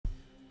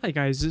Hi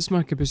guys, it's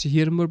markabusi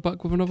here and we're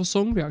back with another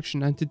song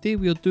reaction, and today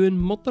we are doing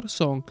Murder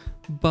Song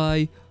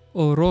by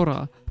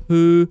Aurora,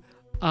 who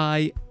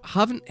I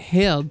haven't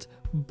heard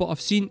but I've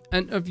seen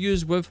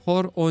interviews with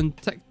her on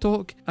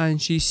TikTok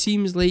and she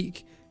seems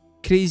like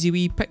crazy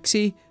wee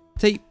pixie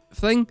type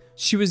thing.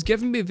 She was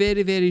giving me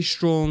very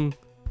strong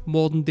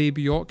modern day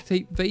Bjork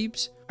type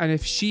vibes, and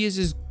if she is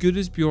as good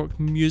as Bjork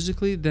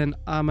musically then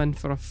I'm in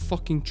for a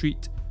fucking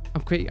treat.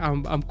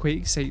 I'm quite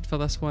excited for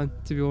this one,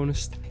 to be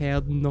honest.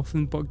 Heard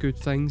nothing but good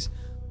things,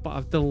 but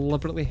I've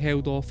deliberately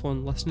held off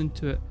on listening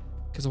to it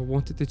because I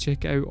wanted to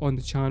check it out on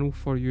the channel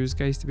for you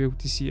guys to be able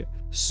to see it.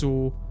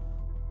 So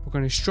we're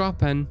going to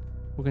strap in,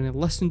 we're going to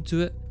listen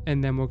to it,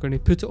 and then we're going to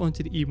put it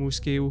onto the emo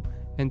scale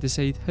and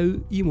decide how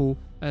emo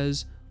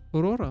is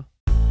Aurora.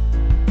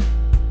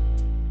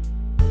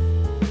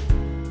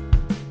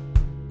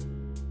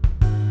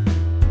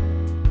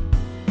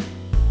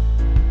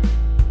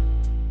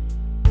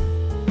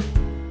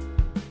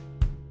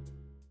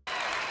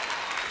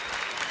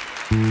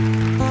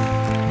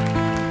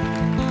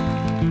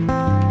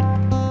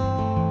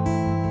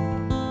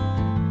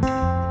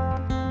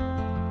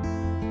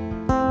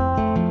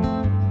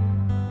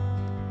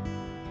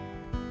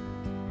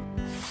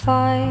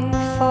 Five,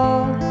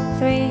 four,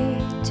 three,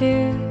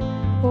 two,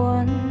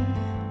 one.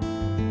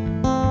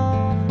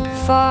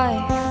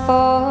 5,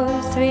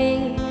 4,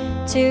 3,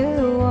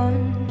 2,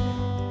 1.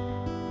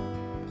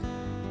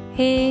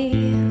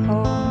 He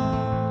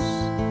holds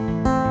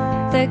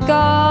the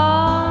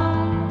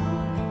gun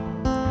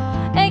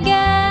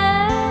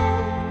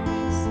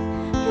against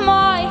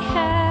my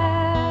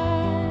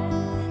head.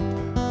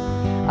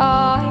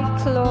 I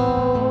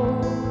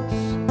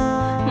close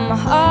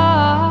my eyes.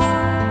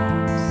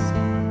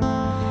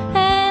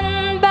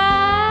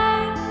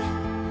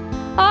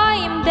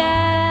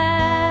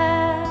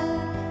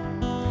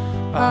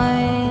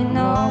 I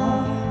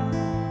know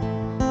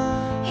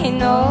he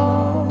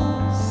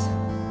knows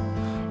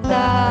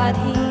that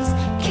he's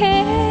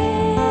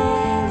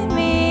killing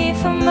me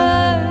for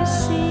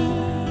mercy,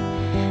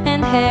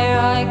 and here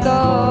I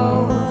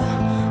go.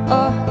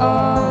 Oh, oh,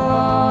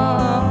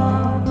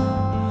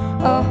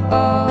 oh,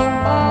 oh, oh,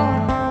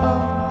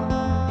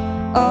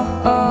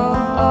 oh,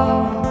 oh,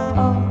 oh,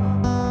 oh,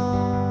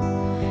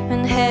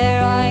 and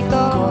here I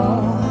go.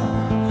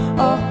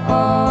 Oh,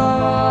 oh.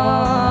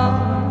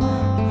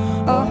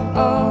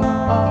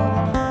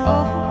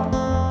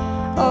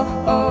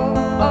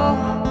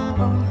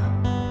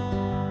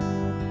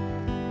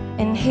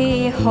 And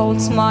he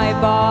holds my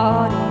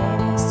body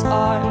in his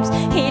arms.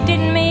 He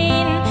didn't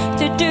mean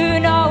to do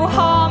no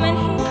harm, and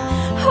he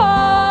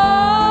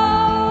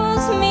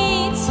holds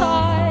me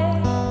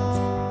tight.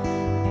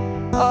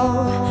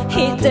 Oh,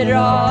 he did it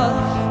all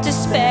to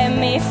spare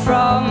me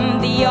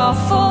from the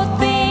awful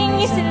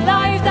things in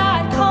life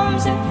that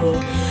comes, and he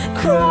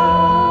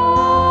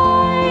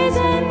cries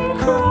and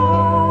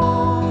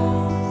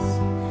cries.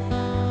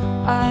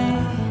 I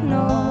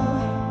know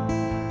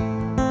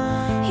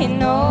he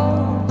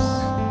knows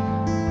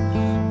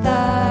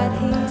that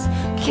he's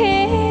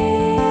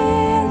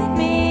killing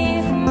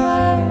me for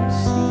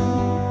mercy,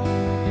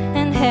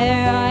 and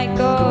here I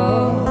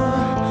go.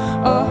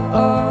 Oh,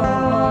 oh,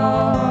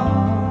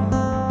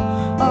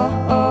 oh,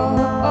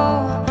 oh,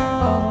 oh, oh,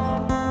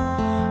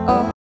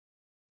 oh.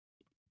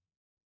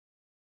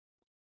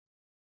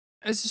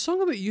 It's a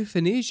song about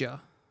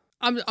euthanasia.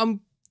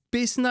 I'm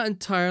basing that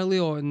entirely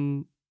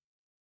on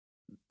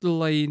the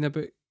line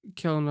about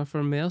killing her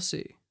for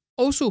mercy.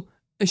 Also,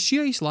 is she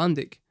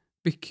Icelandic?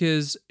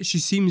 Because she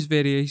seems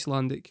very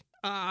Icelandic.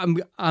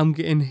 I'm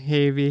getting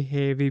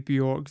heavy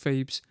Bjork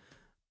vibes.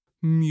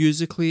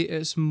 Musically,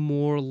 it's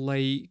more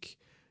like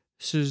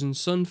Susan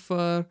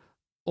Sunfur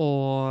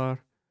or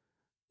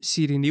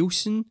Siri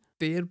Nielsen.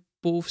 They're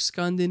both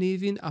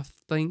Scandinavian. I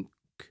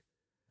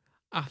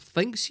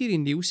think Siri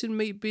Nielsen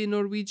might be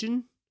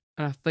Norwegian,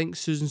 and I think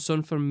Susan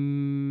Sunfur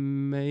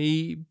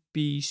might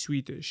be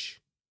Swedish.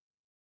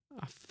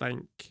 I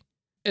think.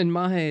 In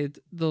my head,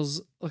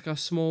 there's like a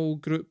small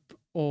group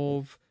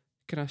of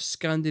kind of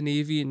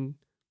Scandinavian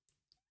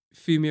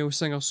female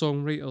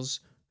singer-songwriters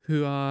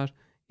who are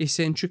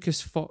eccentric as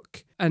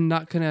fuck, in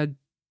that kind of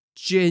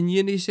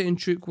genuine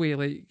eccentric way.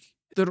 Like,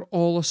 they're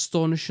all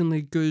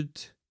astonishingly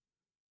good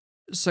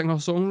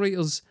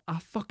singer-songwriters. I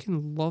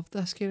fucking love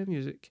this kind of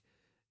music.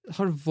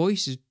 Her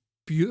voice is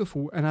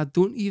beautiful, and I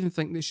don't even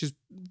think that she's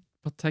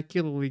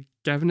particularly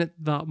giving it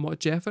that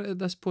much effort at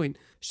this point.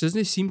 She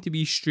doesn't seem to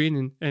be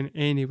straining in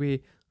any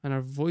way, and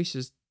her voice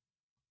is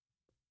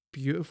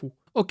beautiful.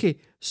 Okay,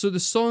 so the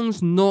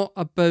song's not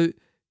about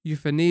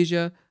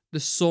euthanasia. The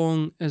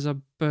song is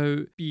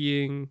about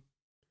being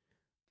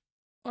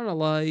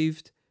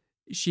unalived.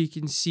 She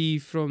can see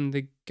from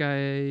the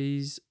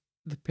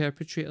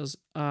perpetrator's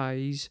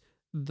eyes,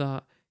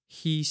 that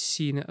he's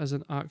seen it as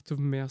an act of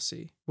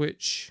mercy,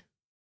 which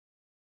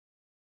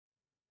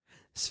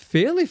is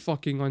fairly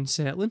fucking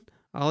unsettling.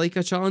 I like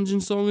a challenging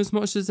song as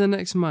much as the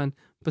next man,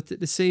 but at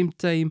the same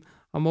time,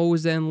 I'm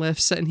always then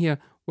left sitting here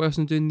whilst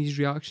I'm doing these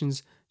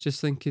reactions, just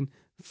thinking,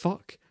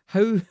 fuck,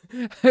 how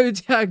do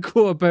I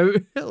go about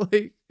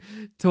like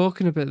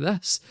talking about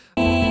this.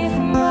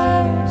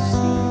 Mercy,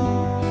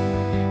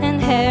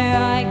 and here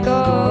I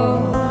go.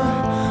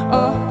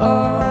 Oh, oh,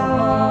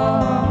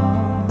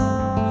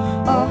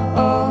 oh, oh,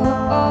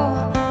 oh,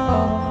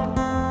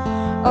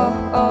 oh,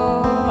 oh, oh,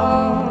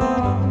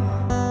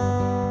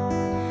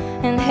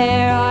 and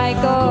here I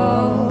go.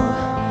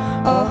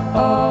 Oh,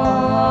 oh,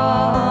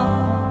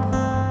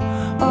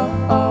 oh,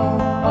 oh,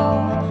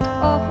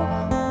 oh,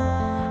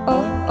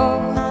 oh, oh,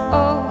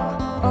 oh,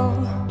 oh.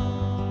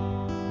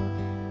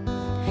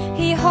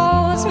 He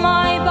holds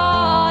my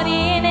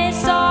body in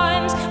his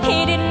arms.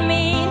 He didn't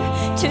mean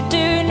to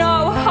do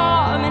no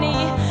harm, and he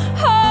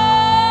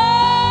holds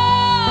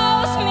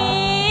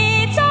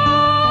me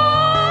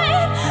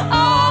tight.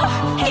 Oh,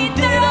 he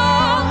did it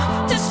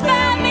all to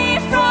spare me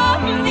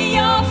from the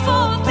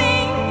awful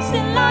things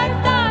in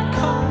life that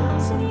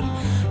comes, and he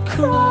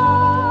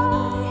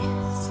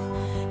cries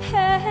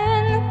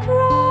and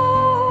cries.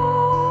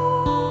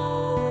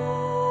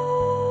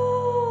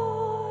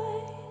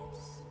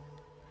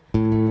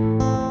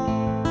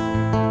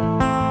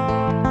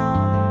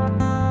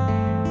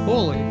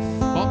 Holy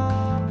fuck.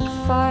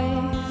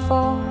 5,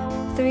 4,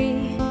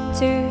 3,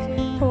 2,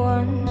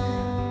 1.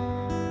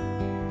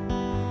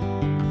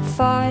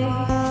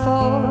 5,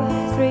 4,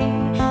 3,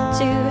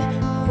 2,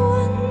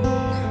 1.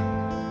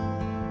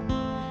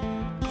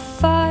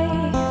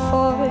 5,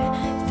 4,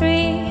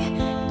 3,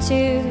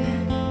 2,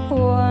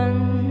 1.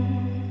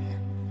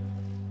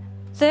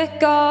 The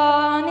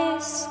gone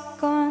is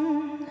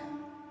gone,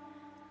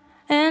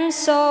 and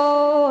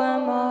so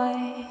am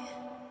I.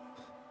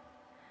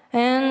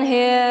 And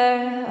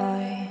here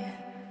I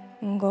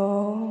go.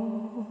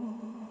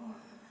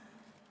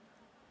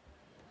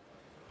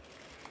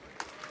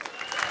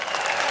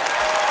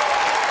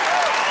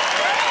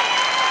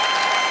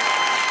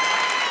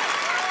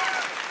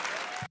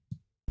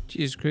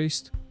 Jesus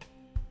Christ.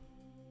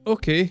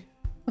 Okay.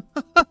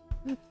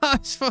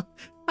 That's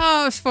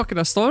fucking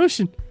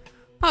astonishing.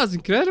 That's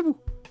incredible.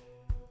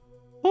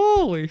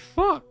 Holy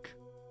fuck.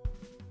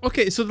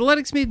 Okay, so the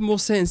lyrics made more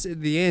sense at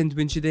the end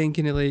when she then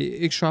kind of like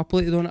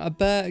extrapolated on it a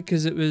bit,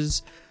 because it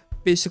was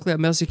basically a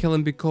mercy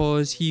killing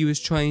because he was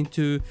trying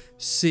to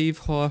save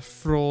her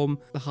from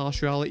the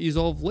harsh realities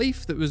of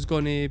life that was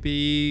going to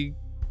be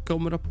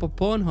coming up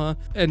upon her,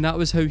 and that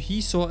was how he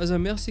saw it as a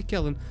mercy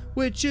killing,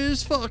 which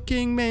is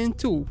fucking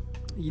mental.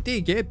 You do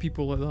get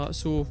people like that,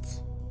 so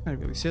I can't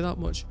really say that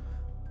much.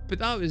 But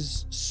that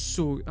was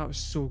so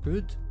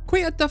good.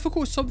 Quite a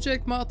difficult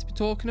subject matter to be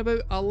talking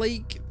about. I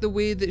like the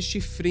way that she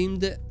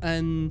framed it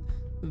in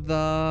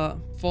the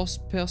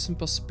first person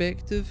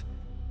perspective,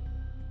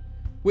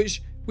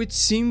 which would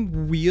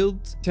seem weird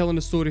telling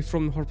a story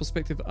from her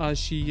perspective as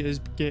she is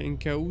getting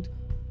killed,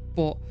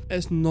 but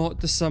it's not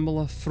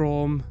dissimilar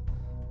from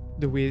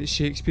the way that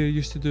Shakespeare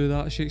used to do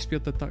that. Shakespeare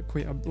did that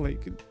quite a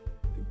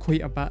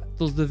bit.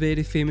 There's the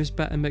very famous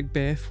bit in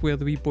Macbeth where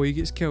the wee boy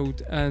gets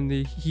killed and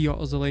he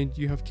utters the line,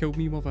 "You have killed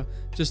me, mother,"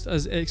 just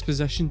as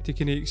exposition to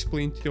kind of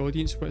explain to the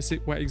audience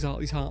what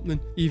exactly is happening,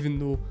 even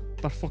though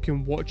they're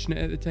fucking watching it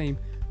at the time.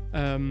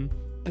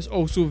 It's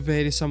also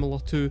very similar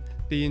to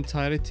the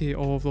entirety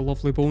of The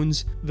Lovely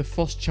Bones. The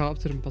first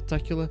chapter in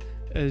particular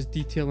is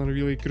detailing a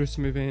really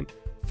gruesome event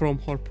from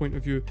her point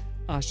of view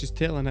as she's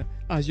telling it.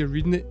 As you're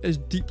reading it, it's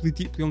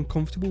deeply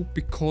uncomfortable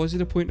because of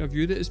the point of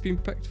view that it's been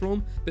picked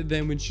from, but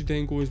then when she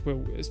then goes,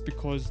 well, it's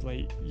because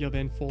like you're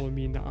then following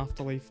me in the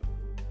afterlife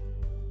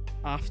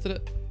after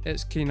it,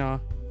 it's kind of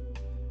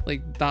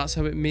like that's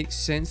how it makes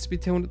sense to be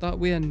telling it that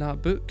way in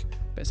that book,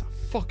 but it's a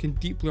fucking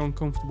deeply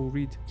uncomfortable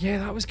read. Yeah,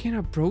 that was kind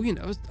of brilliant.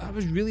 That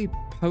was really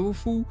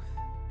powerful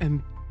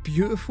and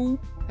beautiful,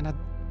 and I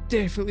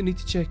definitely need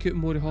to check out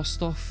more of her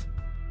stuff.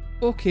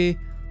 Okay,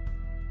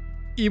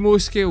 emo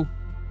scale.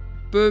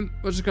 Boom,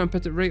 we're just going to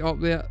put it right up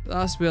there.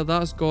 That's where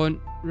that's gone.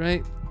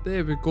 Right,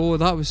 there we go.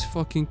 That was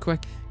fucking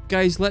quick.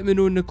 Guys, let me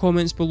know in the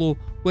comments below.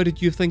 What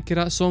did you think of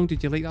that song?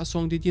 Did you like that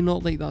song? Did you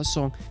not like that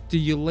song? Do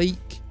you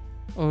like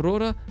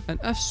Aurora? And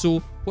if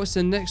so, what's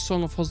the next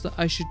song of hers that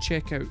I should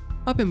check out?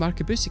 I've been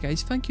markabusi,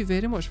 guys. Thank you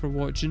very much for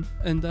watching,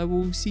 and I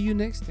will see you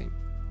next time.